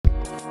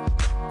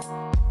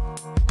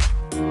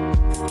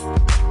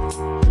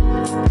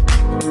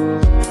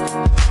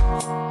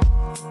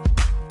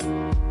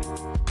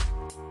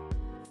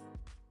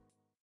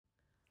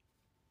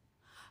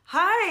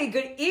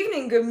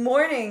good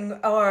morning,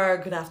 or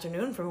good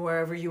afternoon from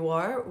wherever you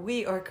are.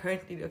 We are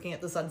currently looking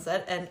at the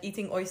sunset and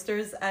eating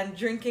oysters and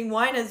drinking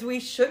wine as we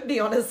should be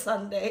on a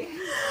Sunday.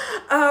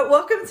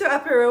 Welcome to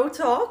Apero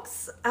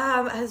Talks,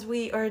 as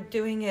we are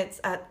doing it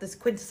at this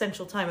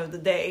quintessential time of the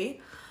day.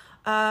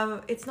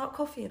 It's not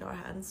coffee in our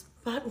hands,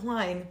 but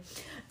wine.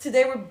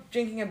 Today we're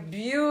drinking a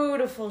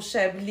beautiful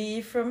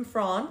Chablis from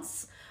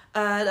France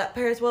that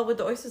pairs well with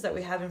the oysters that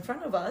we have in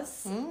front of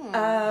us.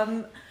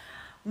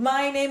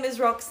 My name is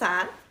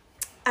Roxanne,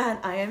 and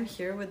I am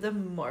here with the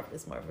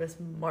marvelous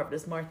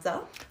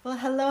Marta. Well,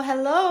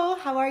 hello.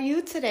 How are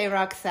you today,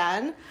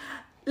 Roxanne?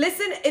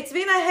 Listen, it's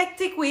been a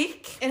hectic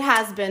week. It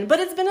has been, but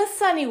it's been a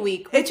sunny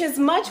week, which is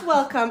much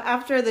welcome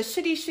after the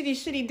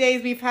shitty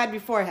days we've had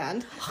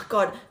beforehand. Oh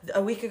God,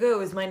 a week ago it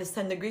was minus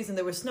 10 degrees and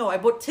there was snow. I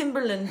bought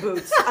Timberland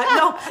boots.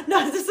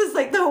 No, this is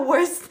like the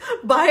worst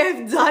buy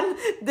I've done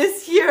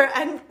this year.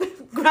 And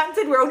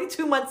granted, we're only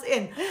 2 months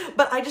in,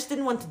 but I just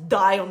didn't want to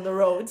die on the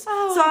roads.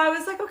 Oh. So I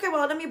was like, okay,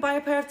 well, let me buy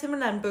a pair of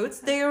Timberland boots.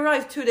 They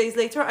arrived 2 days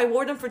later. I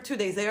wore them for 2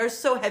 days. They are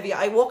so heavy.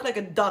 I walk like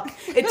a duck.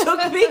 It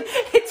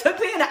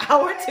took me an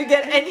hour to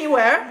get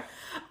anywhere.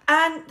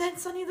 And then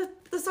suddenly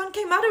the sun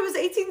came out. It was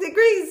 18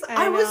 degrees.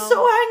 I was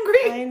so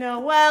angry. I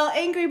know. Well,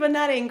 angry but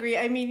not angry.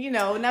 I mean,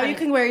 now you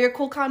can wear your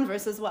cool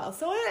Converse as well.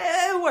 So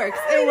it works.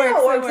 It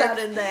works out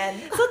in the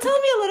end. So tell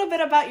me a little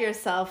bit about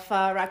yourself,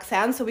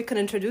 Roxanne, so we can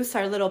introduce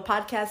our little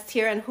podcast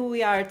here and who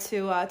we are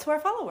to our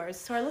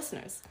followers, to our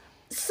listeners.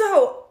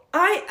 So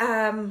I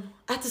am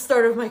at the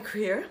start of my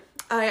career.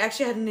 I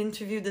actually had an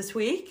interview this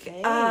week,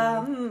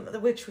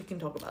 which we can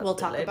talk about. We'll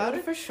talk about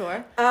it for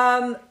sure.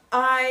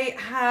 I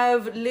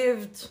have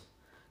lived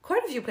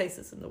quite a few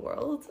places in the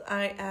world.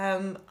 I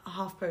am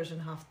half Persian,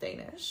 half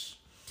Danish.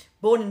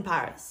 Born in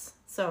Paris.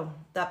 So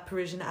that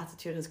Parisian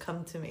attitude has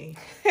come to me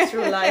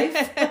through life.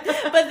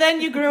 But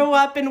then you grew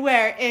up in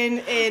where?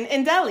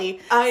 In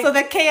Delhi. So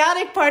the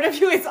chaotic part of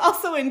you is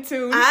also in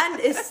tune. And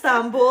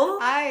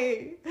Istanbul.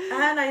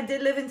 And I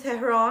did live in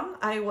Tehran.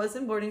 I was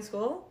in boarding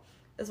school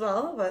as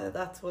well, but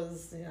that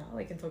was,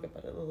 we can talk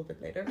about it a little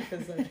bit later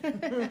because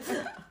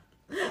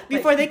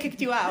before they kicked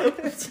you out.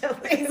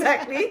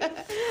 Exactly.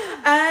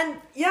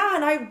 And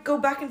I go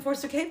back and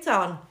forth to Cape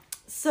Town.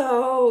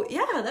 So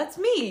that's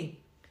me.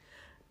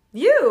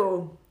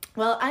 You?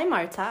 Well, I'm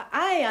Marta.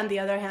 I, on the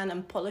other hand,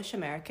 am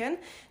Polish-American.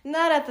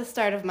 Not at the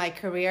start of my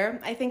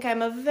career. I think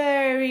I'm a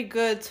very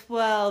good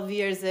 12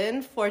 years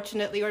in,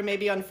 fortunately or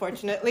maybe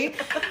unfortunately.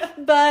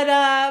 but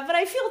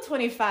I feel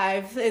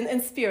 25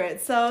 in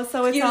spirit. So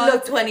it's you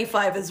look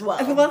 25 as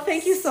well. Well,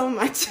 thank you so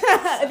much.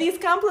 These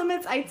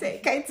compliments I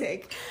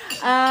take.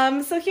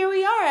 So here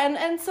we are.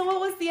 And so what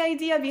was the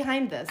idea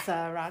behind this,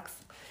 Rox?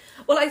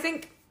 Well, I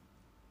think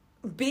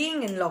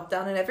being in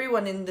lockdown and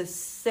everyone in the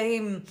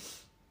same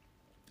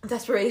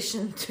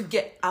desperation to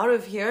get out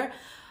of here,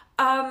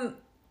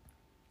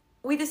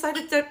 we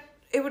decided that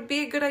it would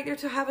be a good idea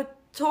to have a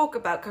talk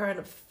about current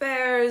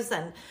affairs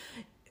and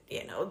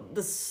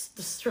the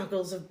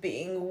struggles of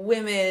being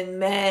women,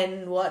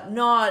 men,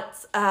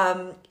 whatnot,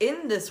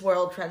 in this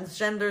world,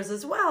 transgenders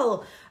as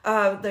well.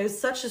 There was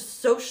such a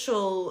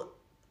social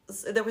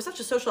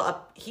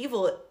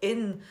upheaval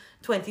in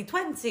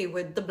 2020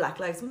 with the Black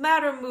Lives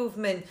Matter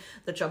movement,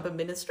 the Trump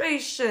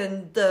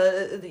administration,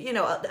 the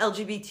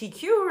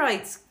LGBTQ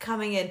rights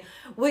coming in,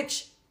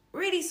 which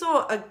really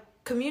saw a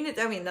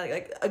community,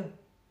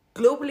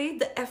 globally,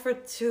 the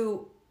effort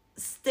to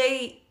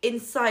stay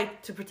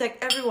inside to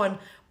protect everyone,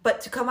 but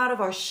to come out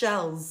of our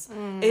shells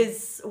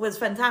was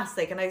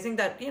fantastic. And I think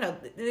that,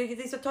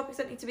 these are topics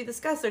that need to be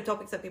discussed. They're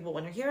topics that people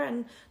want to hear.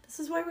 And this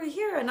is why we're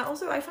here. And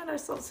also, I find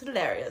ourselves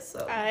hilarious.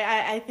 So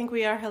I think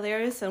we are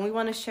hilarious and we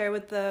want to share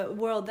with the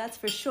world, that's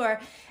for sure.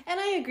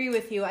 And I agree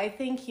with you. I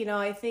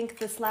think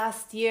this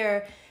last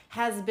year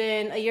has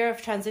been a year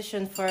of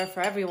transition for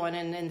everyone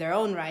in their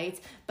own right.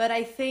 But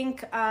I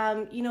think,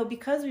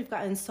 because we've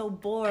gotten so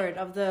bored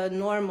of the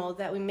normal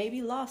that we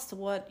maybe lost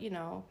what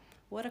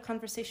a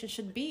conversation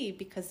should be,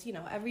 because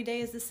every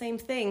day is the same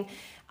thing,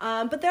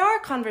 but there are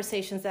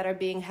conversations that are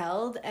being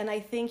held, and I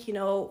think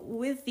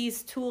with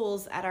these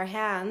tools at our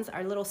hands,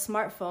 our little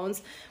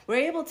smartphones, we're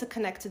able to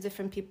connect to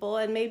different people,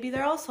 and maybe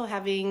they're also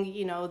having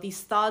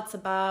these thoughts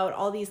about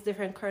all these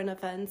different current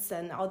events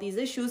and all these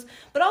issues,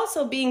 but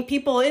also being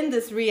people in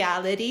this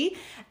reality,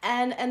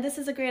 and this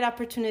is a great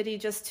opportunity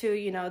just to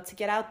to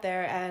get out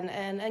there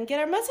and get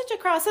our message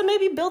across and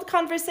maybe build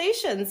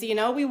conversations.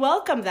 We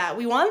welcome that,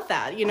 we want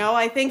that.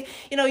 I think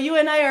you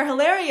and I are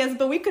hilarious,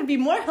 but we could be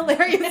more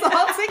hilarious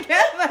all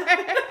together.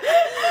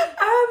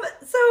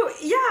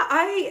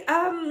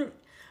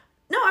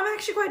 I'm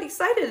actually quite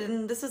excited,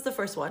 and this is the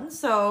first one,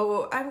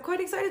 so I'm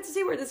quite excited to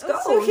see where this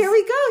goes. So here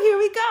we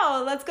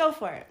go. Let's go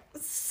for it.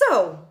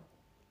 So,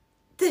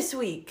 this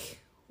week,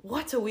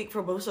 what a week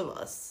for both of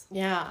us.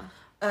 Yeah.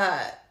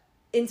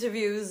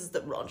 Interviews,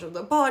 the launch of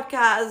the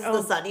podcast,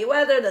 the sunny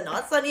weather, the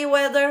not sunny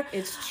weather.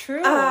 It's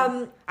true.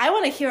 I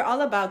want to hear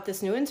all about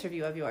this new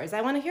interview of yours.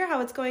 I want to hear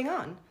how it's going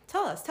on.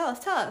 Tell us.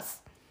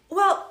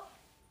 Well,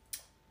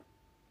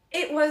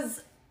 it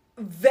was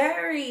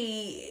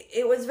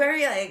it was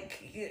very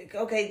like,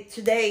 okay,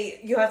 today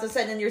you have to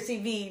send in your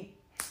CV.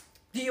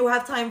 Do you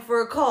have time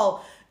for a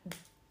call?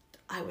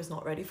 I was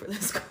not ready for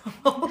this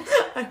call.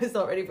 I was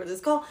not ready for this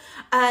call.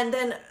 And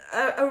then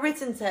a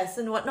written test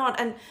and whatnot.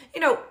 And,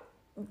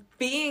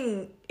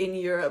 being in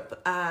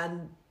Europe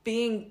and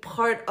being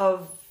part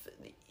of,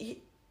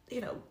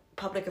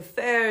 public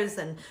affairs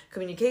and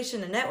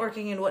communication and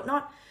networking and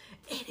whatnot,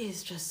 it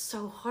is just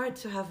so hard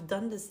to have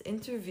done this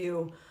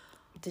interview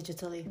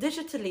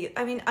digitally.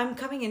 I mean, I'm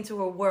coming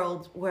into a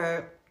world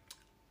where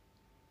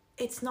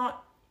it's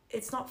not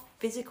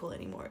physical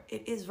anymore.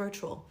 It is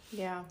virtual.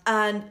 Yeah.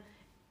 And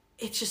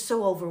it's just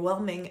so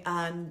overwhelming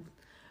and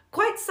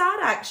quite sad,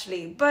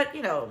 actually. But,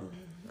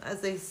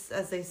 as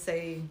they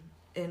say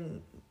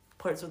in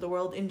parts of the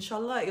world,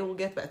 inshallah, it will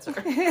get better.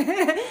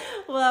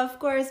 Well, of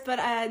course. But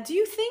do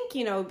you think,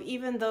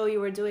 even though you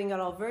were doing it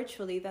all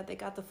virtually, that they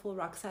got the full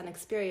Roxanne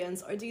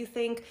experience? Or do you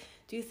think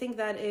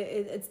that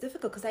it's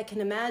difficult? Because I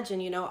can imagine,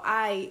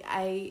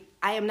 I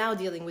am now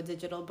dealing with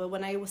digital, but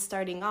when I was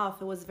starting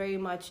off, it was very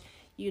much,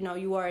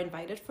 you are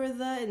invited for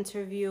the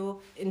interview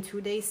in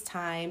 2 days'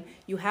 time.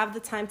 You have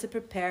the time to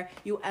prepare.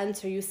 You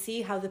enter. You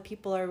see how the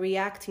people are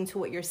reacting to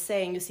what you're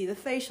saying. You see the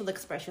facial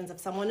expressions, if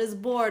someone is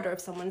bored or if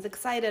someone's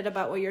excited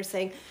about what you're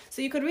saying.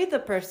 So you could read the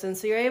person.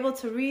 So you're able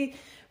to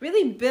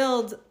really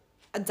build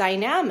a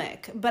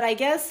dynamic. But I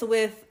guess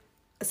with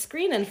a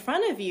screen in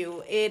front of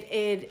you,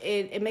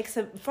 it makes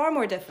it far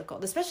more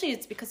difficult, especially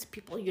it's because of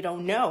people you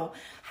don't know.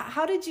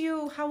 How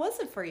was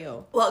it for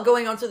you? Well,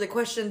 going on to the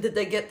question, did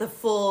they get the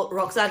full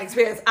Roxanne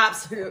experience?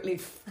 Absolutely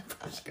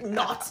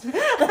not. Absolutely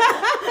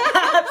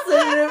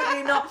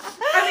not.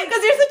 I mean,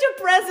 because you're such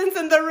a presence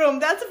in the room,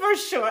 that's for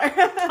sure.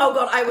 Oh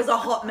God, I was a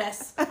hot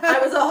mess. I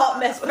was a hot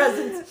mess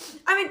present.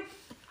 I mean,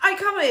 I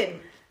come in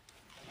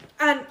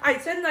and I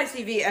send my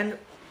CV and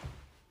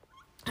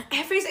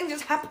everything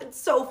just happened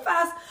so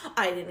fast.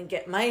 I didn't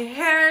get my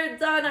hair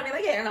done. I mean,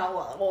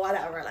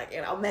 whatever,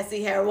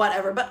 messy hair,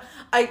 whatever. But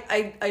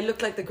I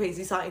look like the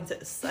crazy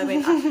scientist. I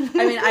mean,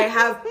 I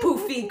have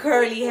poofy,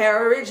 curly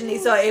hair originally,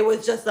 so it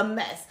was just a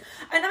mess.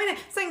 And I mean,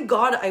 thank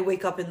God I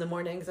wake up in the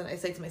mornings and I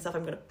say to myself,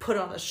 I'm going to put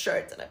on a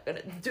shirt and I'm going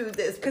to do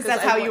this. Because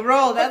that's how you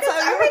roll.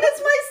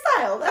 It's my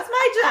style. That's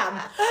my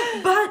jam.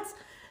 But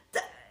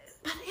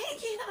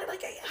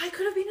I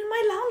could have been in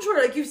my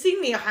loungewear, like you've seen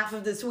me half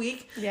of this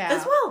week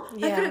as well.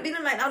 Yeah. I could have been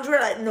in my loungewear,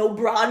 like no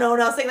bra, no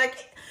nothing. Like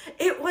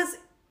it was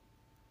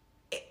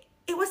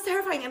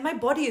terrifying, and my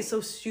body is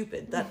so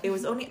stupid that it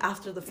was only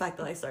after the fact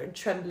that I started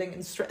trembling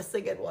and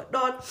stressing and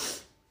whatnot.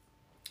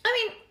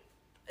 I mean,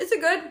 is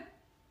it good?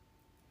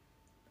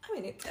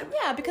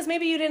 Yeah, because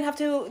maybe you didn't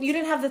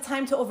have the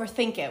time to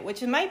overthink it,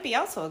 which it might be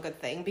also a good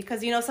thing,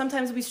 because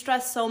sometimes we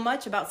stress so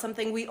much about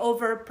something, we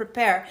over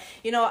prepare.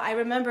 I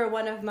remember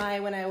when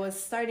I was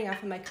starting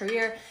off in my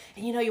career,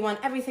 and you want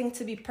everything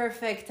to be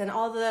perfect, and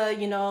all the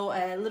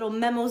little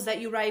memos that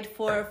you write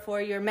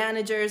for your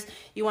managers,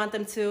 you want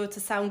them to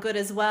sound good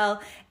as well.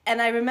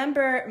 And I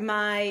remember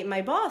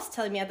my boss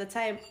telling me at the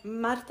time,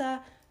 Marta,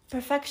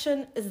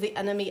 perfection is the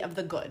enemy of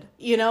the good,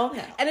 Yeah.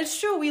 And it's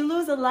true, we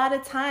lose a lot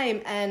of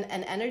time and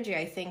energy,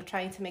 I think,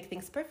 trying to make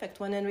things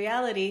perfect, when in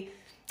reality,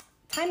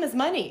 time is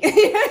money.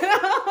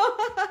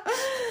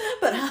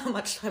 But how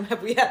much time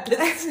have we had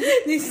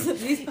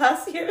these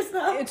past years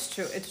now? It's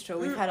true.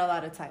 We've had a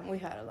lot of time.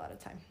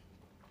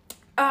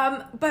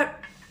 But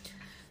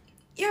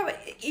yeah,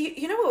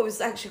 but what was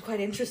actually quite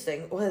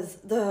interesting was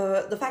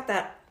the fact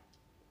that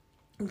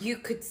you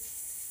could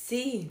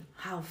see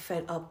how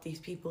fed up these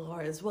people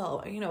are as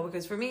well,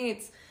 because for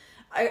me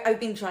I've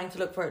been trying to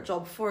look for a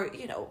job for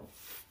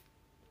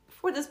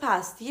this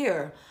past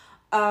year,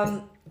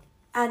 and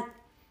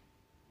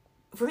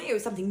for me it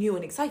was something new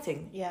and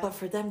exciting, but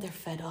for them, they're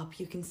fed up.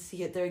 You can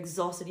see it, they're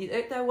exhausted.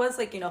 There was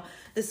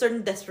this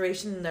certain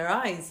desperation in their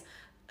eyes,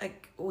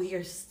 like, we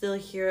are still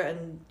here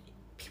and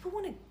people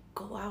want to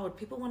go out,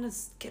 people want to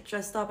get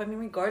dressed up. I mean,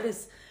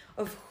 regardless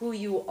of who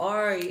you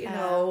are,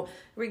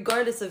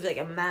 regardless of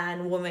a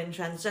man, woman,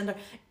 transgender,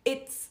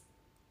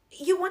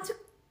 you want to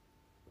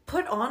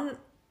put on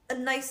a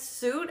nice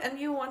suit and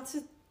you want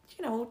to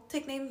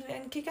take names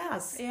and kick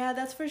ass. Yeah,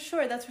 that's for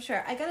sure.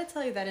 I gotta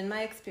tell you that in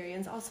my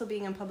experience, also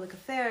being in public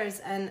affairs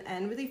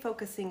and really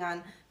focusing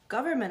on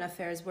government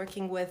affairs,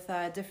 working with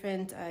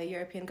different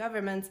European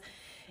governments,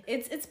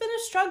 it's been a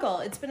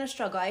struggle.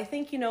 I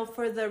think,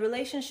 for the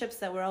relationships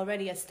that were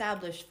already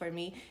established for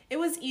me, it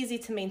was easy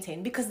to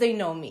maintain because they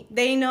know me.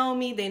 They know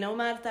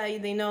Marta,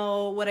 they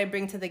know what I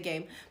bring to the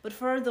game. But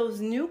for those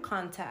new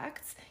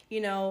contacts,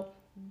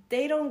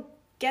 they don't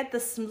get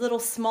this little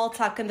small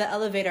talk in the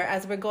elevator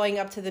as we're going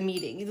up to the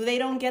meeting. They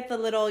don't get the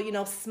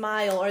little,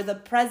 smile or the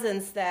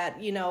presence that,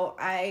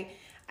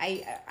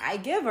 I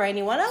give or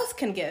anyone else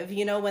can give,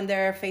 when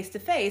they're face to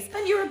face.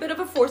 And you're a bit of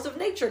a force of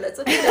nature, let's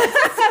admit it.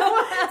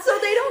 So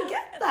they don't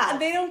get that.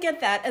 They don't get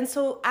that. And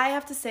so I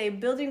have to say,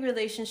 building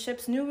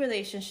relationships, new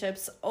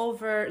relationships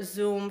over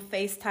Zoom,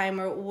 FaceTime,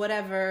 or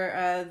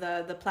whatever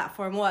the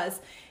platform was,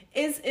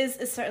 is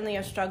certainly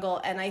a struggle.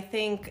 And I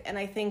think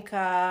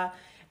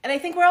And I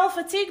think we're all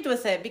fatigued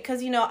with it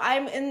because,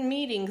 I'm in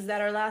meetings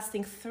that are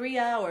lasting 3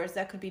 hours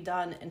that could be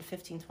done in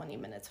 15-20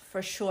 minutes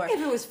for sure. If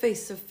it was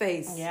face to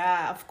face.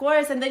 Yeah, of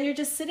course. And then you're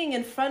just sitting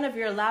in front of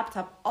your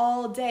laptop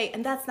all day.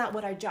 And that's not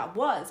what our job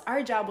was.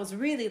 Our job was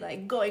really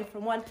like going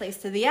from one place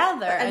to the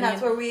other. And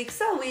that's where we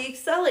excel. We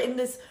excel in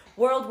this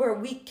world where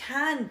we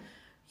can,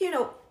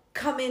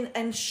 come in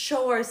and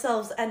show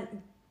ourselves and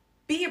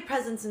be a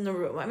presence in the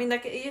room. I mean,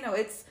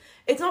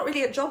 it's not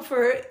really a job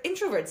for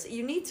introverts.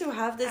 You need to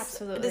have this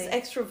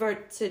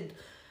extroverted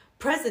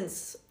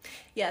presence.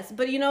 Yes,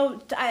 but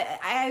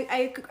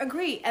I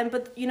agree.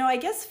 But I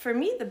guess for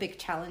me the big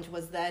challenge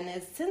was then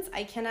is since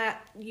I cannot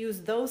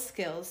use those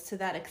skills to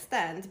that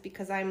extent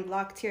because I'm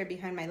locked here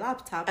behind my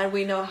laptop. And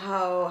we know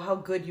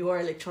how good you are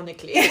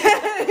electronically.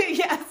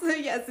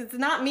 yes, it's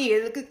not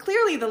me.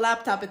 Clearly the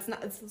laptop, it's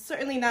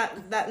certainly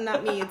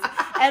not me.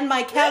 And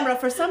my camera,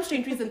 for some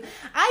strange reason,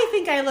 I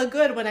think I look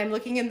good when I'm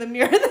looking in the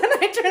mirror.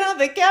 Then I turn on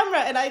the camera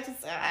and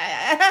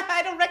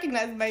I don't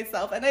recognize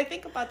myself. And I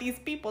think about these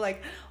people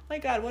like, oh my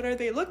God, what are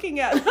they looking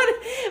at?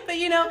 But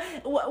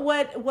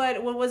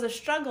what was a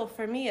struggle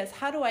for me is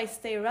how do I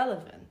stay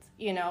relevant?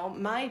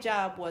 My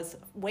job was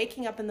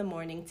waking up in the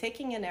morning,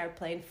 taking an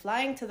airplane,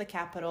 flying to the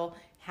capital,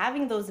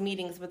 having those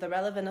meetings with the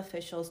relevant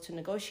officials to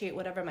negotiate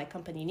whatever my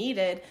company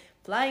needed,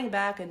 flying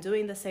back and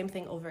doing the same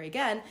thing over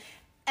again.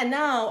 And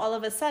now, all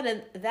of a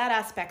sudden, that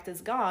aspect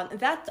is gone.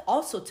 That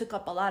also took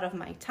up a lot of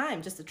my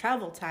time, just the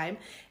travel time.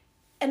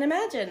 And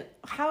imagine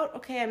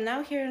I'm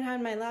now here and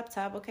have my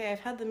laptop. Okay, I've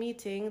had the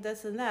meeting,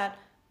 this and that.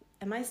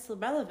 Am I still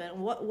relevant?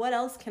 What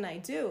else can I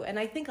do? And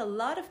I think a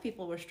lot of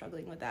people were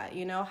struggling with that,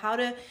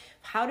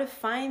 how to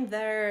find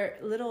their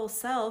little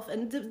self.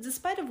 And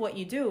despite of what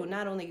you do,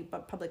 not only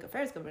public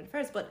affairs, government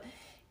affairs, but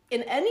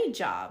in any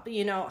job,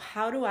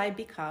 how do I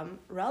become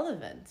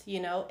relevant,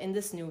 in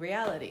this new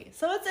reality?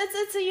 So it's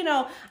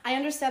I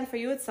understand for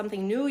you, it's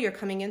something new. You're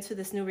coming into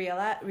this new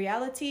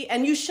reality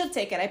and you should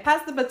take it. I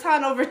pass the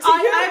baton over to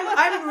you.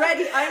 I'm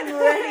ready.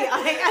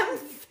 I am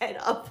fed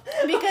up.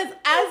 Because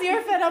as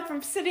you're fed up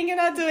from sitting and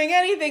not doing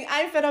anything,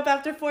 I'm fed up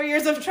after 4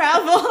 years of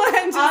travel.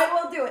 And I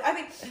will do it. I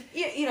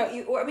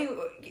mean,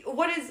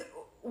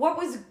 what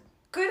was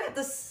good at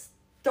the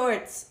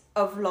start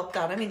of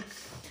lockdown?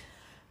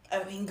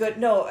 I mean, good.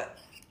 No,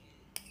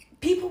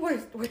 people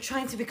were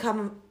trying to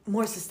become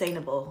more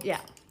sustainable.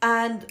 Yeah.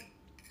 And,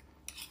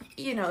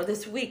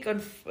 this week,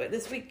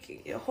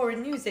 Horror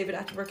News, David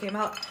Attenborough came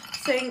out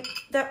saying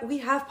that we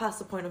have passed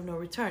the point of no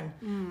return.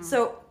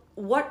 So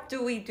what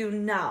do we do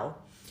now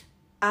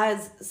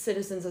as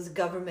citizens, as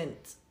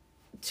government,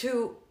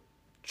 to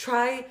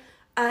try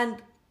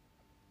and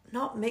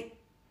not make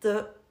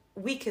the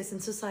weakest in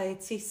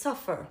society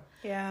suffer?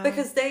 Yeah.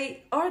 Because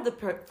they are the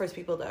first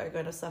people that are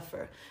going to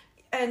suffer.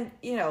 And,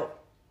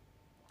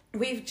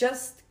 we've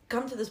just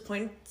come to this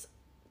point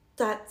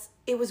that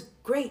it was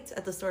great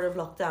at the start of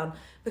lockdown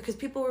because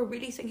people were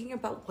really thinking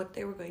about what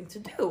they were going to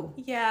do.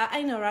 Yeah,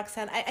 I know,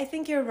 Roxanne. I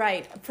think you're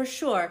right, for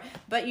sure.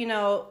 But,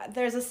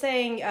 there's a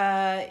saying,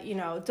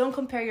 don't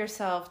compare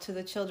yourself to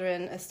the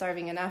children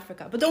starving in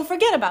Africa. But don't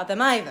forget about them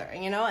either,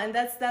 And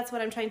that's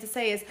what I'm trying to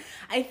say is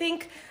I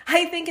think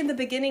in the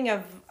beginning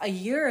of a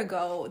year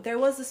ago, there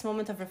was this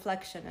moment of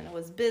reflection. And it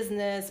was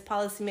business,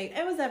 policymakers,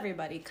 it was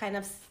everybody kind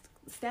of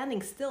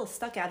standing still,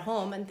 stuck at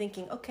home and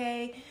thinking,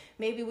 okay,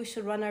 maybe we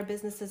should run our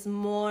businesses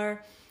more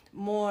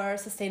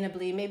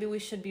sustainably. Maybe we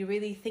should be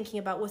really thinking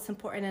about what's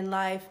important in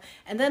life.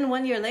 And then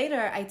 1 year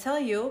later, I tell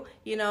you,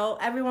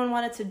 everyone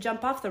wanted to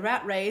jump off the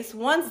rat race.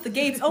 Once the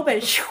gates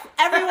opened,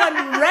 everyone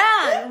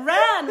ran.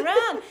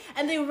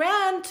 And they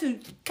ran to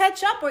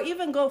catch up or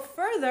even go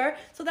further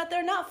so that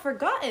they're not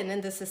forgotten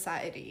in this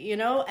society,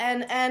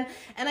 And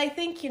I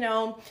think,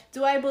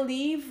 do I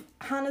believe,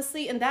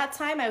 honestly, in that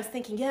time, I was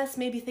thinking, yes,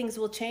 maybe things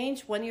will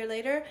change 1 year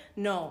later.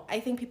 No, I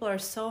think people are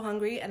so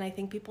hungry and I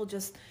think people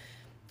just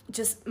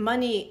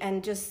money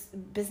and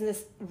just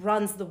business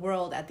runs the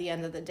world at the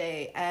end of the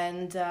day.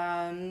 And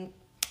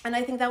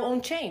I think that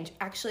won't change.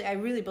 Actually, I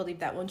really believe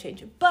that won't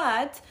change.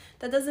 But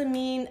that doesn't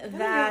mean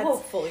that... You're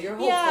hopeful.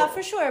 Yeah,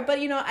 for sure. But,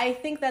 I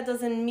think that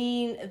doesn't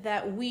mean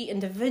that we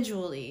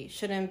individually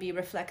shouldn't be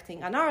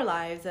reflecting on our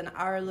lives and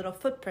our little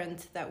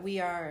footprint that we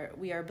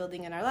are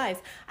building in our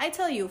lives. I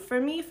tell you, for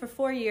me, for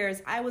 4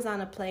 years, I was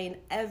on a plane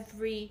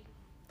every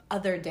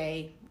other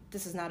day.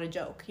 This is not a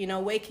joke,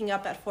 waking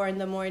up at 4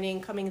 a.m,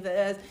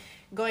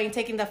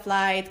 taking the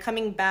flight,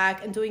 coming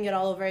back and doing it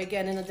all over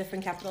again in a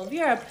different capital of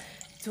Europe.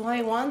 Do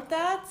I want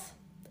that?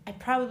 I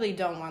probably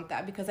don't want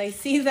that because I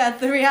see that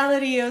the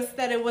reality is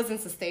that it wasn't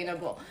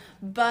sustainable.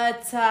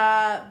 But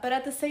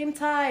at the same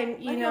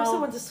time, you also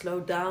want to slow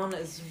down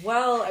as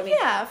well.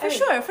 Yeah, for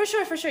sure.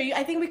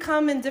 I think we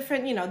come in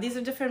different. These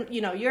are different.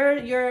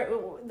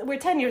 We're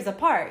 10 years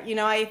apart.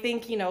 I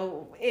think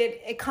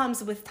it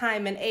comes with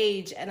time and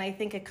age, and I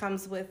think it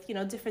comes with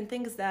different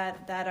things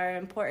that are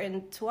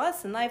important to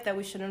us in life that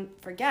we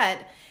shouldn't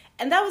forget.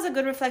 And that was a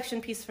good reflection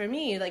piece for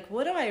me. Like,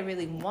 what do I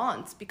really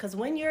want? Because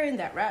when you're in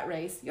that rat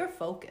race, you're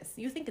focused.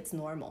 You think it's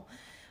normal.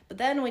 But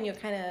then when you're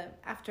kind of,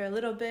 after a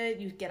little bit,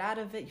 you get out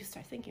of it, you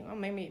start thinking, oh,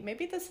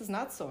 maybe this is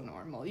not so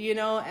normal, you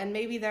know, and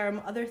maybe there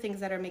are other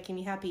things that are making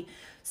me happy.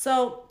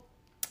 So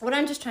what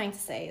I'm just trying to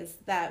say is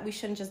that we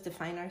shouldn't just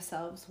define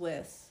ourselves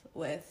with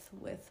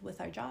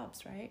our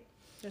jobs, right?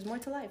 There's more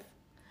to life.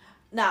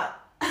 Now,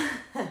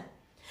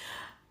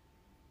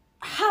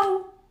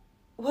 how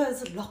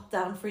was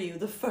lockdown for you,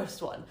 the first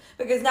one?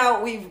 Because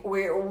now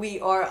we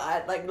are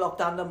at like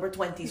lockdown number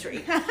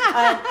 23,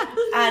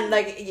 and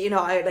like, you know,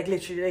 I like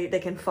literally they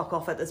can fuck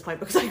off at this point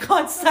because I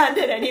can't stand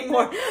it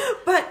anymore.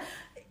 But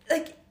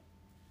like,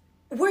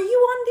 were you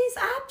on these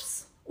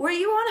apps? Were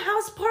you on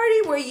House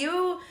Party? Were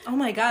you? Oh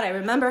my God, I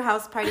remember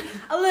House Party.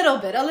 A little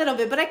bit,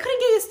 but I couldn't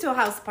get used to a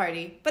House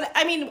Party. But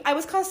I mean, I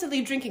was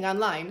constantly drinking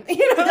online,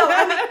 you know? No,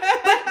 I mean,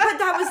 but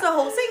that was the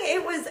whole thing.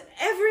 It was,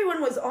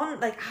 everyone was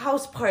on like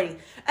House Party.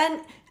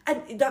 And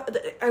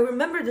I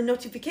remember the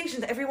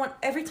notifications.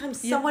 Every time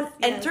someone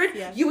entered,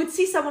 you would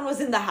see someone was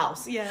in the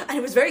house. Yeah. And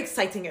it was very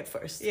exciting at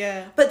first.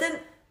 Yeah. But then,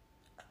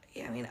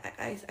 yeah, I mean,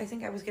 I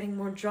think I was getting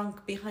more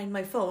drunk behind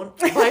my phone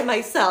by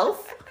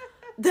myself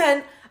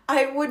than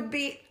I would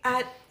be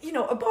at, you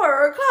know, a bar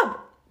or a club,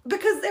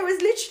 because there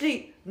was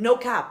literally no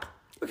cap.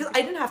 Because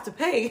I didn't have to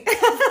pay.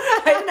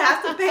 I didn't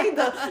have to pay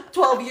the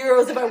 12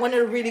 euros if I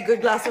wanted a really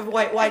good glass of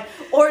white wine,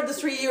 or the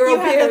 3 euro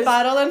beers. You had the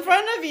bottle in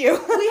front of you.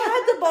 We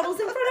had the bottles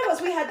in front of us.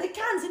 We had the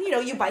cans, and you know,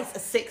 you buy a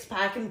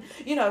 6-pack, and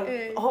you know,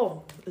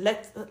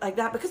 like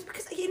that, because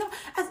you know,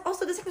 as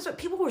also the second,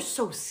 people were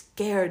so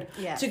scared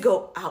to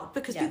go out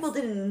because people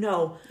didn't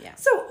know. Yeah.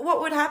 So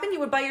what would happen? You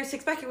would buy your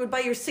 6-pack. You would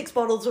buy your 6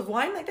 bottles of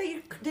wine like that.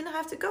 You didn't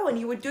have to go, and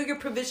you would do your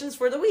provisions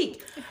for the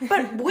week.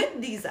 But with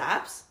these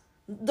apps,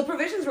 the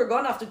provisions were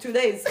gone after 2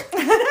 days. For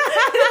me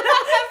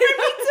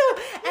too.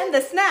 And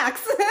the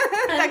snacks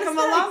that come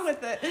along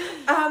with it.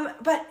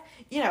 But,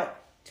 you know,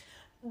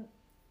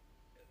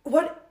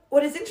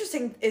 what is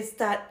interesting is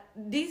that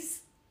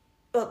these,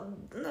 well,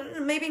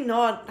 maybe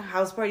not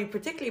House Party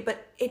particularly,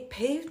 but it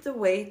paved the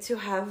way to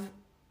have,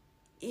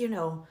 you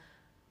know,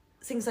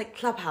 things like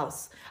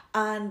Clubhouse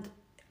and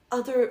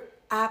other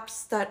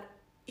apps that,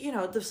 you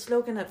know, the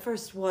slogan at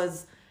first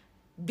was,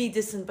 be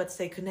distant but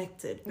stay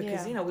connected,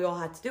 because you know, we all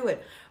had to do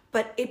it.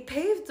 But it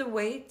paved the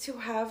way to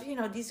have, you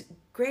know, these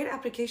great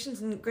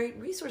applications and great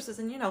resources.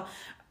 And you know,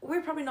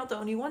 we're probably not the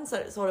only ones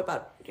that it's all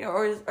about, you know,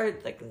 or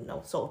like,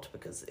 no, salt,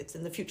 because it's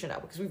in the future now,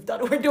 because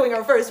we're doing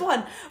our first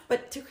one,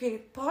 but to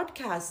create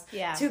podcasts,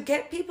 to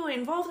get people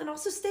involved and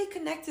also stay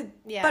connected,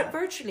 but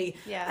virtually.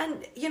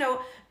 And you know,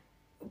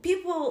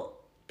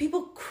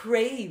 people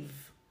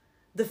crave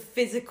the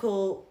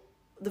physical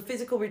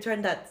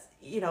return that,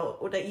 you know,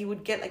 or that you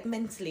would get like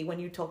mentally when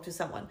you talk to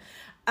someone,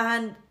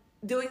 and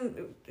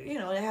doing, you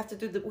know, we have to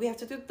do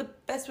the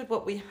best with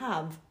what we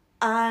have,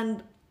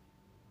 and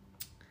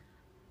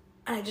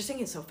I just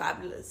think it's so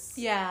fabulous.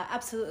 Yeah,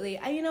 absolutely.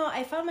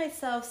 I found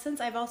myself, since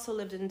I've also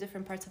lived in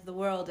different parts of the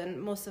world,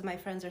 and most of my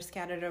friends are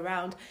scattered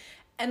around,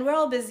 and we're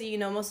all busy, you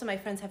know, most of my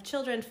friends have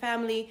children,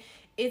 family.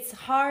 It's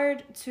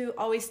hard to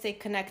always stay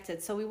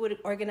connected. So we would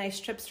organize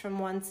trips from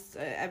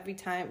every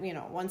time, you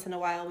know, once in a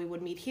while we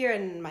would meet here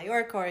in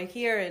Mallorca or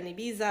here in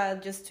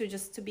Ibiza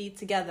just to be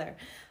together.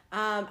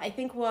 I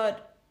think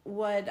what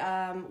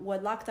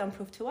lockdown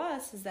proved to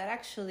us is that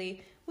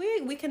actually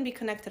we can be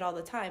connected all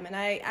the time. And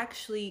I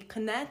actually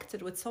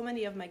connected with so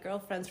many of my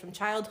girlfriends from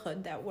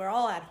childhood that we're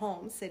all at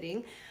home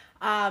sitting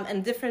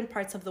in different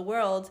parts of the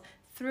world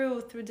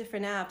through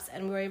different apps,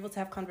 and we were able to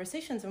have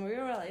conversations, and we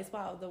realized,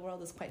 wow, the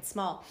world is quite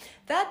small.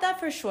 That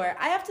for sure.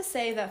 I have to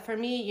say that for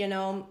me, you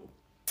know,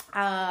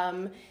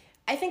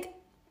 I think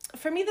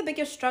for me the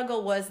biggest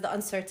struggle was the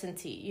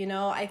uncertainty. You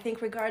know, I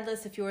think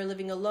regardless if you were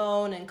living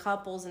alone, in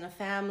couples, in a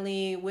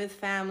family, with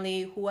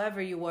family,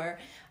 whoever you were,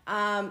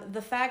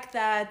 the fact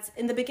that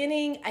in the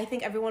beginning, I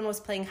think everyone was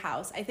playing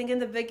house. I think in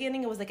the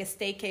beginning it was like a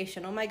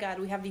staycation. Oh my God,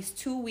 we have these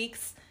 2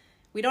 weeks.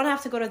 We don't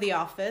have to go to the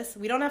office.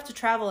 We don't have to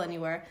travel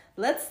anywhere.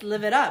 Let's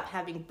live it up,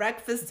 having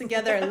breakfast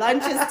together,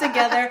 lunches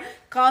together,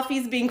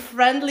 coffees, being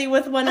friendly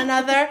with one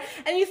another.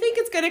 And you think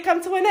it's going to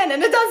come to an end,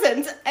 and it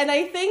doesn't. And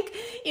I think,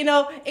 you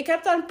know, it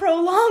kept on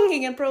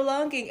prolonging.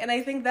 And I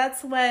think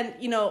that's when,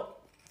 you know,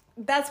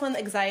 that's when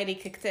anxiety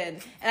kicked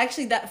in. And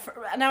actually,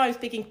 now I'm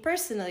speaking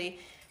personally,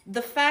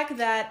 the fact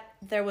that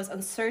there was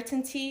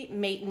uncertainty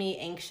made me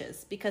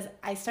anxious, because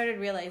I started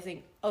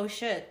realizing, oh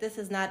shit, this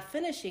is not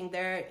finishing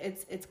there.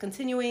 It's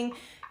continuing.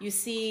 You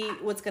see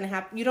what's going to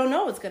happen. You don't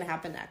know what's going to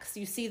happen next.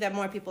 You see that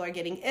more people are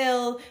getting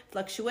ill,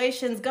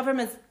 fluctuations,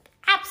 governments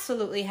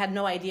absolutely had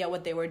no idea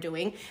what they were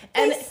doing.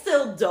 And they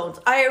still don't.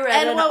 I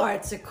read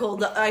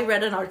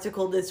an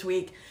article this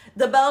week.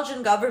 The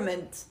Belgian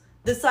government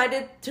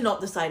decided to not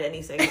decide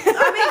anything.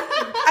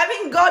 I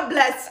mean, God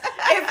bless.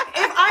 If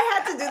I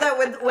had to do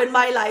that with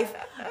my life,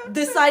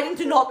 deciding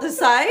to not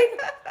decide,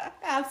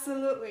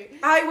 absolutely,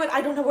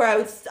 I don't know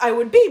where I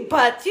would be,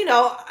 but you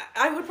know,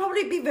 I would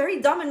probably be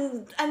very dumb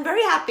and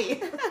very happy.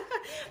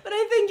 But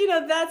I think, you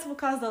know, that's what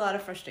caused a lot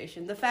of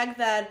frustration. The fact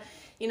that,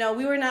 you know,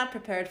 we were not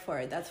prepared for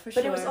it. That's for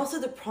sure. But it was also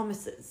the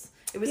promises.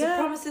 It was Yeah.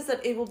 the promises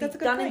that it will be That's a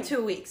good done in point.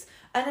 2 weeks,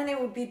 and then it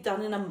would be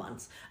done in a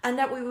month, and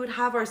that we would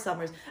have our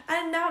summers.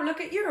 And now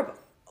look at Europe.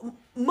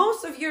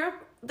 Most of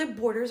Europe, the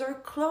borders are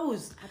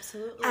closed.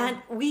 Absolutely. And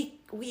we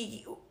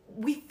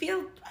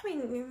feel, I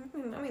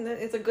mean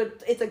it's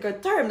a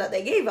good term that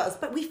they gave us,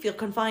 but we feel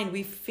confined.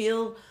 We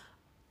feel,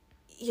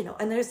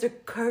 and there's the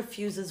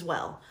curfews as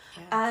well.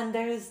 Yeah. And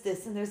there's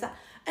this and there's that.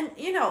 And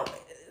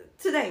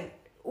today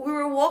we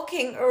were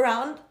walking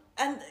around,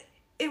 and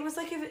it was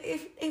like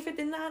if it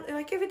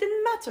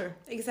didn't matter.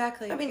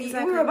 Exactly. I mean,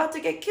 exactly. we were about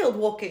to get killed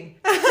walking.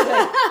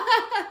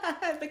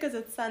 because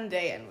it's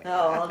Sunday and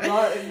Oh,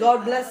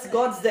 God bless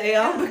God's day,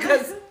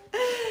 because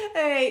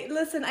Hey,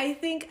 listen, I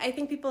think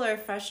people are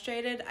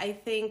frustrated. I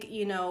think,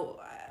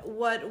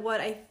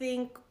 what I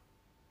think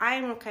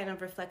I'm kind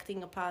of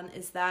reflecting upon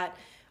is that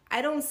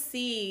I don't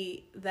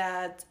see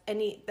that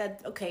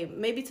okay,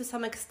 maybe to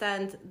some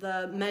extent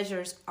the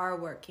measures are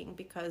working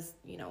because,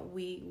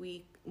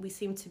 we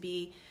seem to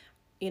be,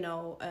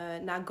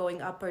 not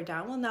going up or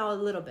down. Well, now a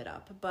little bit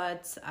up,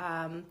 but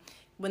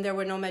when there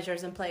were no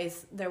measures in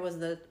place, there was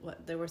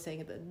what they were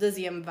saying, the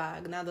deuxième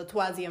vague, now the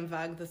troisième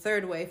vague, the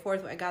third wave,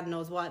 fourth wave, God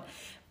knows what.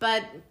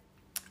 But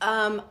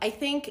I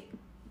think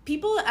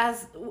people,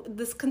 as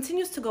this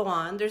continues to go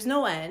on, there's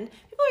no end.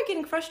 People are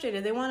getting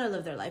frustrated. They want to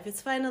live their life.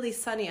 It's finally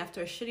sunny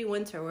after a shitty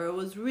winter where it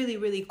was really,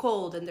 really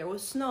cold and there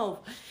was snow.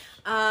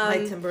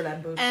 my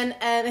Timberland boots. And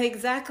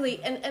exactly.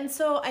 And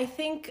so I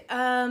think,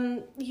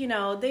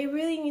 they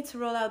really need to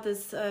roll out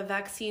this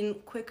vaccine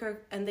quicker,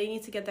 and they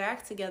need to get their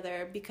act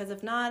together, because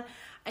if not,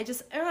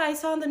 I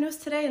saw on the news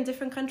today in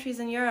different countries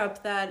in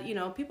Europe that,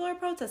 people are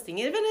protesting,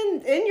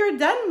 even in your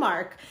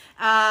Denmark.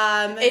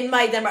 In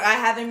my Denmark, I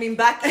haven't been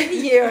back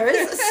in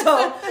years,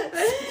 so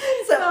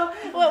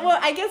well,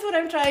 I guess what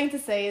I'm trying to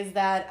say is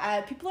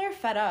that people are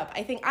fed up.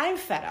 I think I'm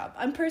fed up.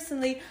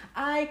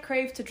 I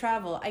crave to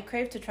travel.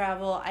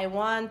 I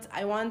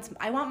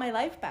want my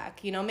life back.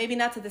 Maybe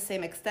not to the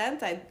same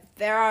extent.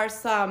 There are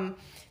some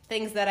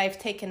things that I've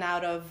taken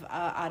out of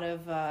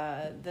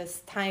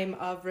this time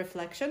of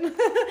reflection,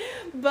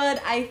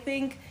 but I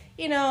think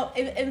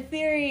in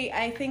theory,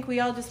 I think we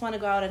all just want to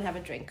go out and have a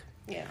drink.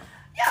 Yeah,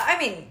 I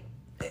mean,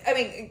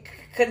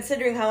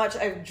 considering how much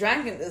I've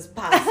drank in this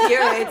past year,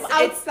 it's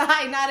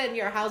outside, not in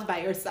your house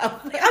by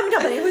yourself. No,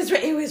 but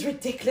it was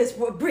ridiculous.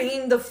 We're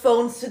bringing the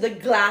phones to the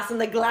glass and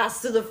the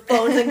glass to the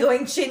phones and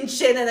going chin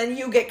chin, and then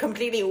you get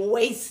completely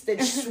wasted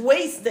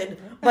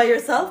by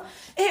yourself.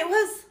 It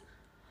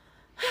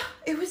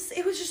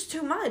was just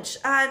too much,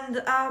 and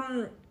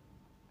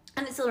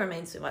it still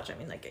remains too much.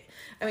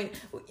 I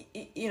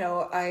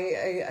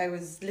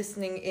was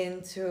listening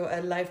into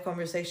a live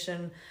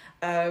conversation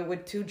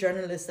with two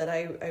journalists that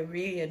I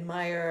really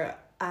admire,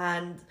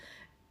 and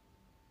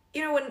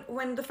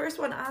when the first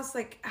one asked,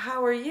 like,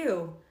 how are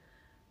you,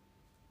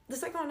 the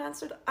second one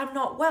answered, I'm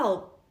not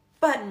well,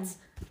 but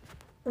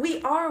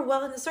we are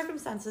well in the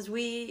circumstances.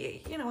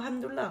 We,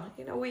 alhamdulillah,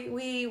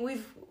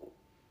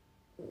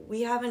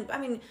 we haven't,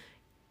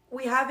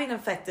 we have been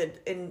affected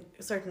in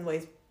certain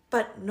ways,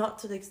 but not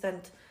to the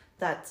extent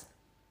that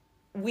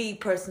we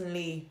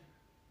personally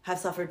have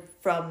suffered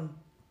from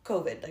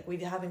COVID. Like, we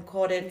haven't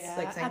caught it. Yeah,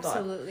 like, thank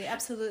absolutely, God.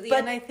 absolutely. But,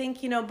 and I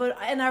think,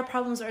 and our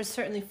problems are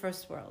certainly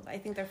first world. I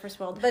think they're first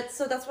world. But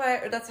so that's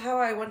how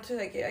I want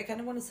to, I kind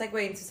of want to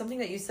segue into something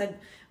that you said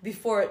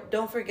before.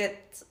 Don't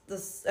forget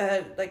this,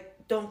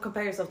 don't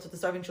compare yourself to the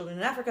starving children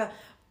in Africa,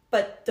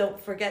 but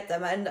don't forget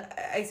them. And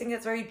I think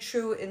that's very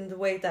true in the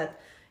way that,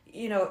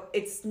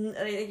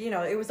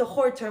 it was a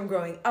hard term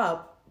growing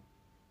up,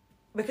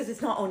 because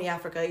it's not only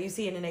Africa. You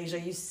see it in Asia.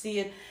 You see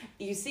it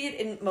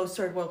in most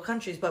third world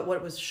countries. But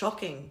what was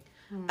shocking,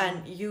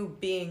 and you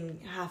being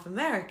half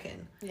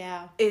American,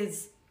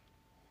 is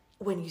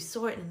when you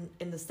saw it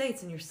in the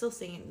States, and you're still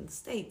seeing it in the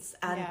States.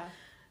 And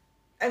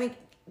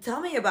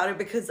tell me about it,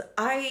 because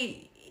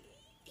I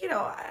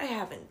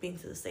haven't been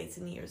to the States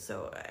in years,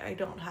 so I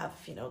don't have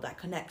that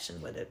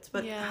connection with it.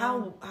 But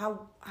how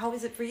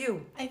is it for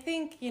you? I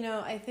think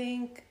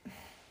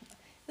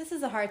this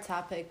is a hard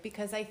topic,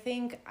 because I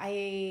think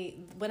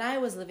when I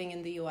was living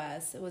in the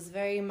US, it was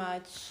very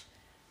much,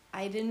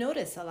 I didn't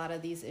notice a lot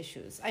of these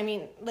issues.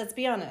 Let's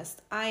be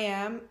honest. I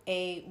am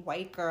a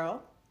white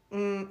girl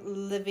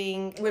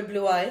living with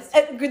blue eyes.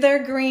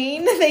 They're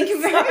green. Thank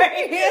you very much.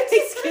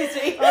 Excuse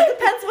me. Well, it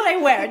depends what I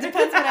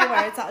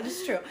wear. It's all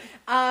just true.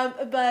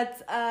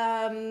 But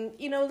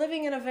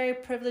living in a very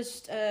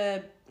privileged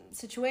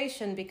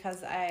situation,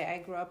 because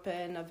I grew up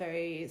in a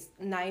very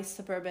nice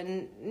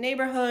suburban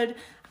neighborhood.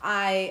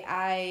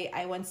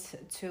 I went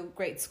to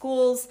great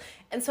schools,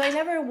 and so I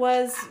never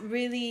was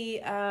really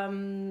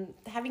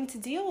having to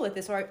deal with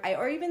this, or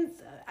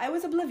I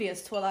was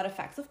oblivious to a lot of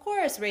facts. Of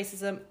course,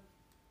 racism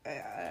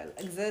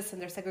exists,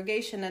 and there's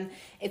segregation, and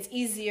it's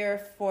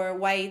easier for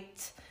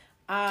white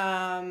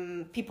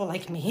people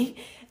like me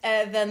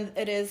than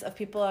it is of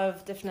people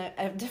of different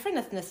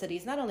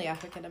ethnicities, not only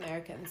African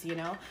Americans, you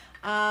know.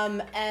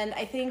 And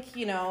I think,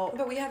 you know,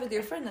 but we have a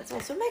dear friend that's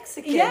also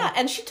Mexican. Yeah,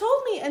 and she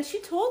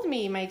told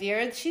me, my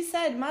dear, she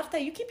said, Marta,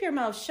 you keep your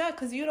mouth shut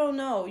because you don't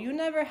know. You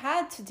never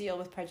had to deal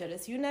with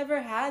prejudice. You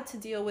never had to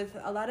deal with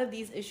a lot of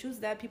these issues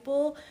that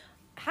people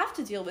have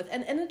to deal with,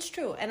 and it's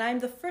true, and I am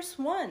the first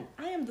one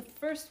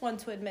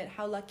to admit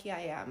how lucky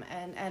I am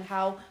and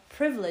how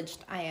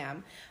privileged I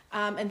am,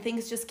 and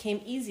things just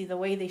came easy the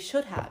way they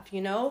should have,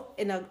 you know,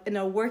 in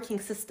a working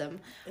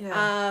system.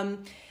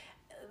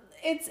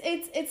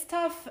 It's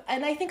tough,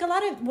 and I think a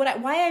lot of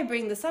why I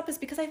bring this up is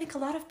because I think a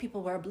lot of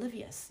people were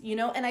oblivious, you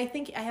know. And I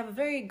think I have a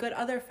very good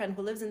other friend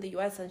who lives in the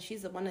U.S. and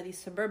she's one of these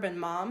suburban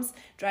moms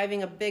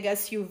driving a big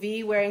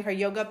SUV, wearing her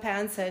yoga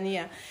pants,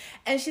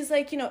 and she's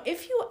like, you know,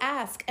 if you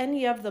ask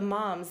any of the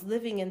moms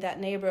living in that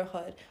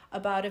neighborhood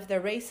about if they're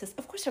racist,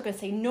 of course they're gonna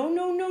say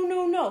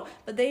no.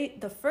 But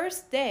the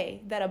first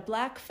day that a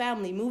black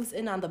family moves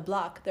in on the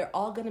block, they're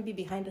all gonna be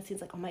behind the scenes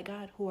like, oh my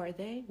God, who are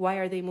they? Why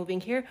are they moving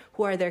here?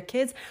 Who are their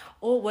kids?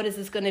 Oh, what is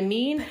this gonna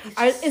mean?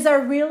 Is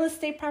our real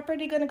estate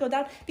property gonna go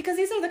down? Because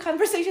these are the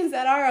conversations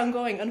that are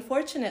ongoing,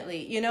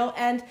 unfortunately, you know.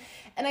 And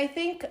I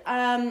think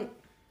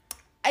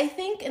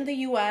in the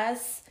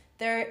US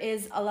there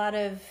is a lot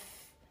of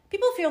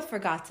people feel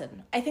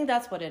forgotten. I think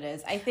that's what it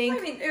is. I mean,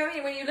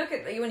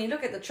 when you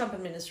look at the Trump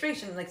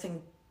administration, like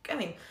saying, I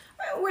mean,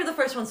 we're the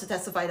first ones to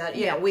testify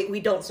that we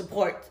don't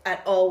support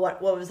at all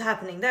what was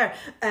happening there,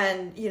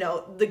 and you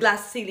know, the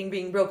glass ceiling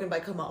being broken by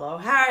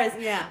Kamala Harris,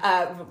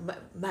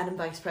 Madam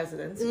Vice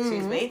President,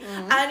 excuse me,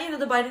 and you know,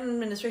 the Biden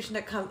administration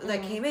that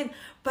came in,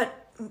 but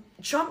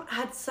Trump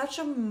had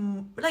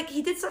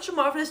he did such a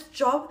marvelous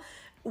job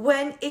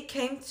when it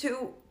came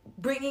to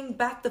bringing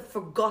back the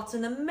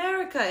forgotten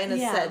America in a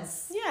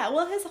sense. Yeah,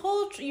 well, his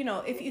whole, you know,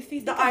 if you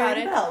think about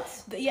it,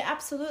 yeah,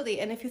 absolutely.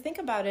 And if you think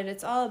about it,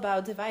 it's all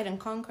about divide and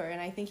conquer.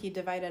 And I think he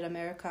divided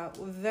America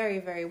very,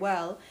 very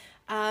well.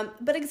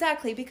 But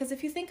exactly, because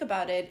if you think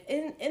about it,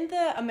 in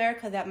the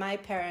America that my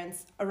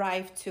parents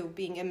arrived to,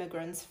 being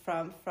immigrants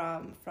from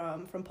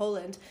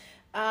Poland,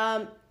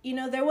 you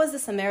know, there was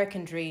this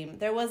American dream.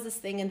 There was this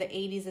thing in the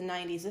 80s and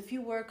 90s. If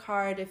you work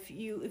hard, if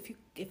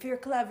you're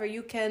clever,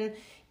 you can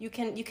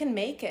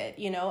make it,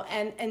 you know.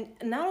 And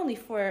not only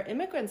for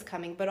immigrants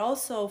coming, but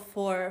also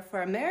for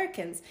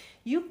Americans.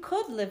 You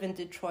could live in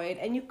Detroit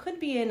and you could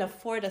be in a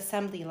Ford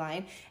assembly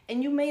line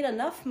and you made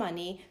enough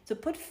money to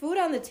put food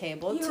on the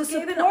table. You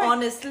gave an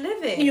honest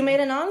living. You made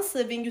an honest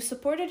living. You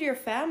supported your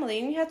family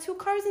and you had 2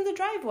 cars in the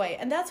driveway.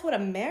 And that's what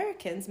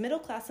Americans, middle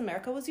class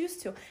America, was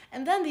used to.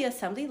 And then the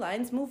assembly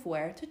lines move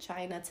where? To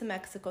China, to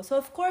Mexico. So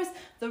of course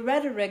the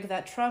rhetoric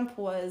that Trump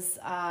was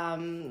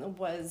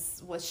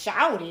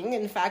shouting,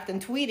 in fact,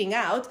 and tweeting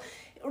out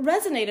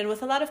resonated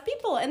with a lot of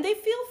people, and they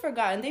feel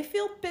forgotten, they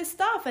feel pissed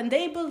off, and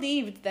they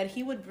believed that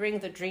he would bring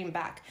the dream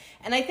back.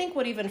 And I think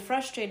what even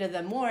frustrated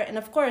them more, and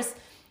of course,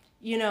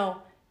 you know,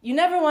 you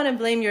never want to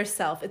blame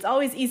yourself. It's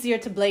always easier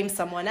to blame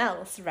someone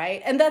else,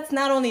 right? And that's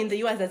not only in the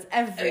US, that's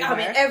everywhere. I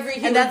mean, every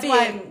human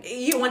being,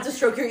 you want to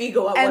stroke your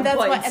ego at one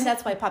point. And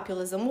that's why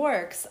populism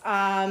works.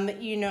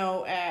 You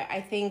know,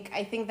 I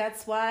think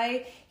that's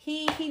why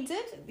he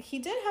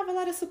did have a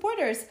lot of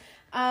supporters.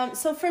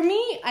 So for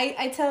me,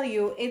 I tell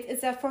you,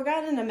 it's a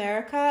forgotten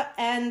America,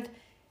 and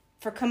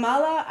for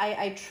Kamala,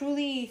 I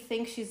truly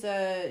think this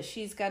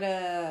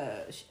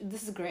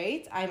is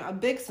great. I'm a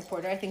big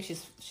supporter. I think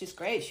she's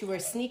great. She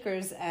wears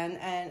sneakers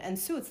and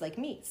suits like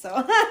me. So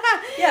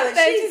yeah, but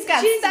she's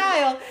got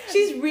style.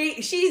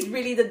 She's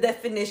really the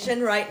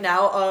definition right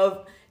now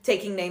of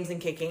taking names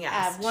and kicking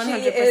ass.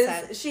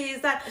 100%.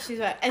 She's that. She's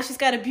right, and she's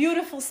got a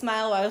beautiful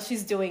smile while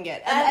she's doing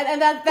it,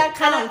 and that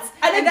counts.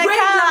 And a great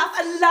laugh,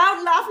 a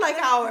loud laugh like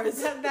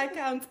ours. That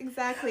counts,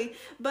 exactly.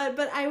 But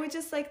I would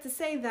just like to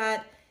say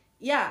that.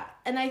 Yeah,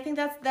 and I think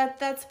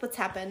that's what's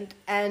happened,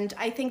 and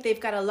I think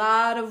they've got a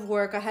lot of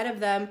work ahead of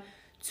them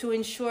to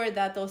ensure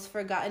that those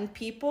forgotten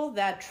people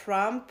that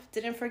Trump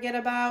didn't forget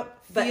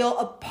about feel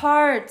a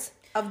part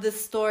of the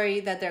story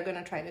that they're going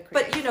to try to create.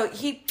 But you know,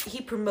 he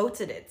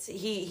promoted it.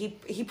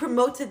 He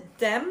promoted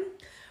them,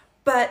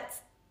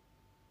 but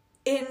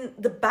in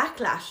the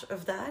backlash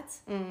of that,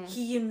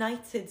 he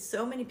united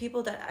so many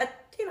people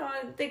that you know,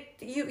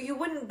 you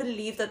wouldn't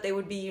believe that they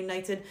would be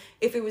united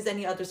if it was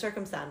any other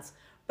circumstance.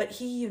 But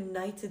he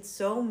united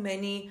so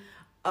many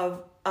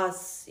of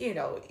us, you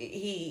know,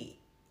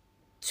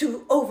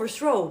 to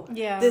overthrow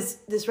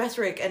this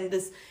rhetoric and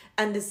this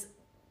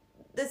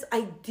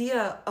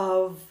idea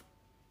of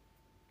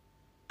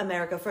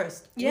America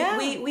first. Yeah.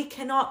 We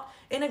cannot,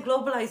 in a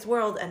globalized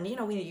world, and you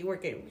know, you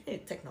work in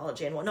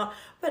technology and whatnot,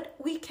 but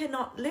we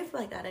cannot live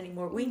like that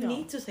anymore. We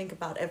need to think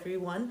about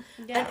everyone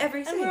and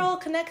everything. And we're all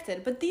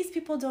connected, but these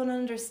people don't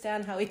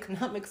understand how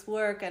economics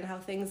work and how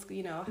things,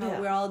 you know, how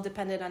we're all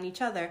dependent on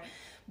each other.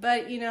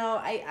 But, you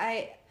know,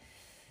 I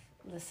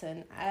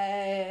listen,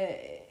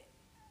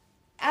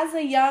 as as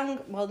a young,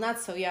 well, not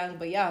so young,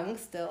 but young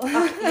still.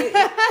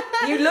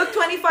 You look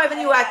 25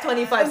 and you act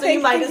 25, so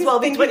you might as well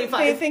be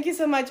 25. Thank you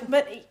so much.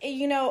 But,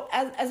 you know,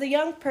 as a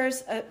young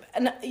person,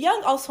 a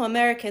young also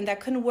American that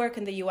couldn't work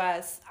in the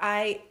U.S.,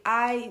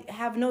 I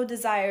have no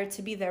desire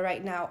to be there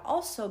right now.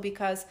 Also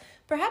because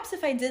perhaps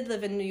if I did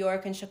live in New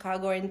York and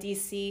Chicago or in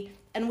D.C.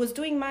 and was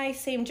doing my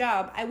same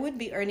job, I would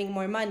be earning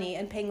more money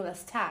and paying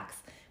less tax.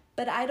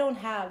 But I don't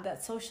have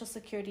that social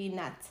security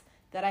net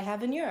that I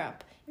have in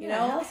Europe, you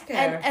know?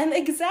 Healthcare. And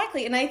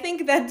exactly. And I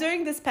think that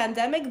during this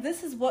pandemic,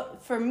 this is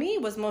what for me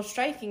was most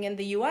striking in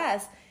the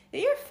US.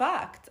 You're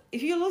fucked.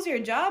 If you lose your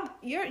job,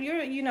 you're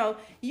you know,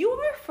 you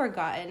are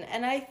forgotten.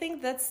 And I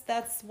think that's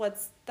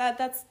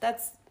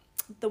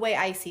the way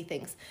I see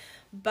things.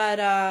 But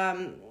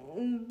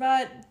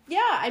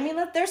yeah, I mean,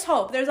 there's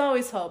hope. There's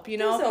always hope, you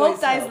know.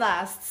 Hope dies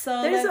last.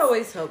 So there's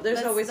always hope.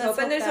 There's always hope,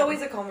 and there's that.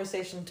 always a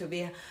conversation to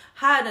be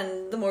had.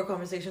 And the more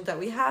conversations that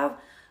we have,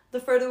 the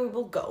further we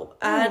will go.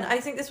 And I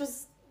think this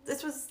was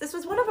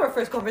one of our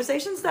first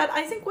conversations that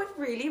I think went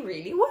really,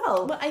 really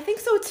well. Well, I think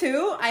so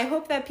too. I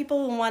hope that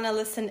people will want to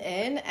listen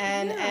in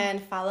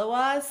and follow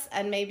us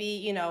and maybe,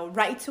 you know,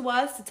 write to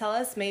us to tell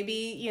us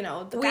maybe, you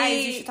know,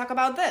 guys, you should talk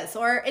about this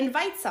or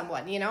invite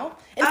someone, you know.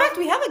 In fact,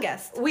 we have a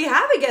guest. We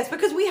have a guest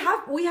because we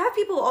have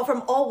people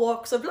from all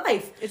walks of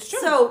life. It's true.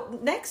 So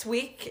next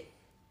week,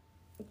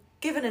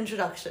 give an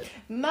introduction.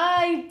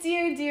 My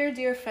dear, dear,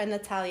 dear friend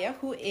Natalia,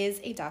 who is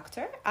a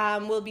doctor,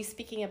 will be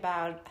speaking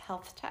about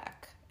health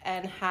tech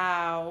and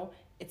how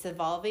it's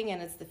evolving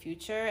and it's the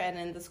future, and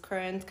in this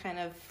current kind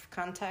of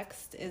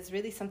context is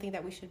really something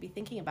that we should be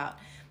thinking about.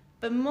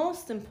 But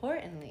most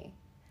importantly,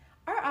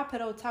 our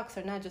apéro talks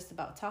are not just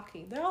about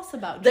talking; they're also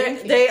about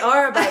drinking. They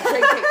are about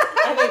drinking.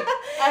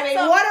 I mean,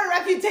 so, what a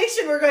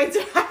reputation we're going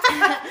to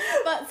have.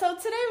 But so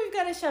today we've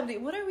got a Chablis.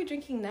 What are we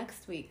drinking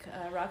next week,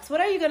 Rox?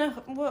 What are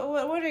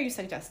you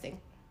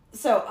suggesting?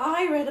 So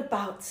I read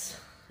about,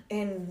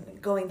 in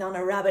going down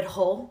a rabbit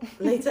hole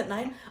late at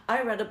night,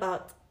 I read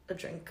about a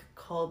drink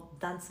called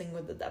Dancing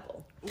with the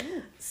Devil.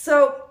 Ooh.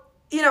 So,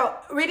 you know,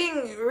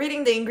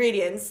 reading the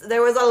ingredients,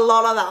 there was a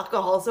lot of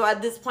alcohol. So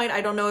at this point, I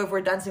don't know if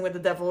we're dancing with the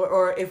devil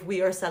or if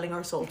we are selling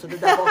our soul to the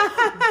devil.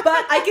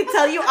 But I can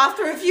tell you,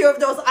 after a few of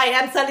those, I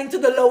am selling to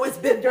the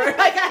lowest bidder.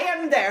 Like, I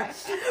am there.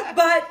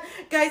 But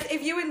guys,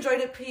 if you enjoyed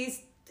it,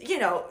 please, you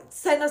know,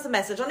 send us a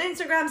message on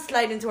Instagram,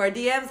 slide into our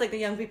DMs, like the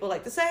young people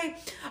like to say.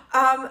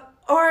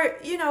 Or,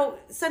 you know,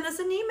 send us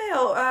an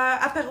email,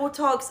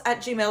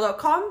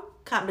 aperotalks@gmail.com.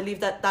 Can't believe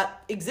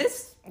that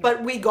exists,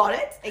 but we got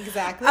it.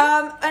 Exactly.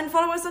 And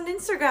follow us on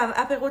Instagram,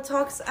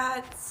 aperotalks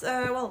it's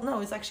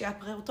actually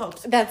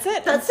aperotalks. That's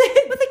it.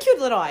 With a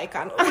cute little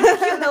icon.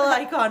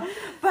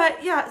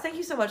 But yeah, thank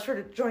you so much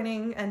for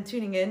joining and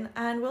tuning in,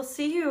 and we'll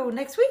see you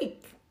next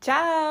week.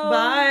 Ciao.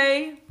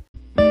 Bye.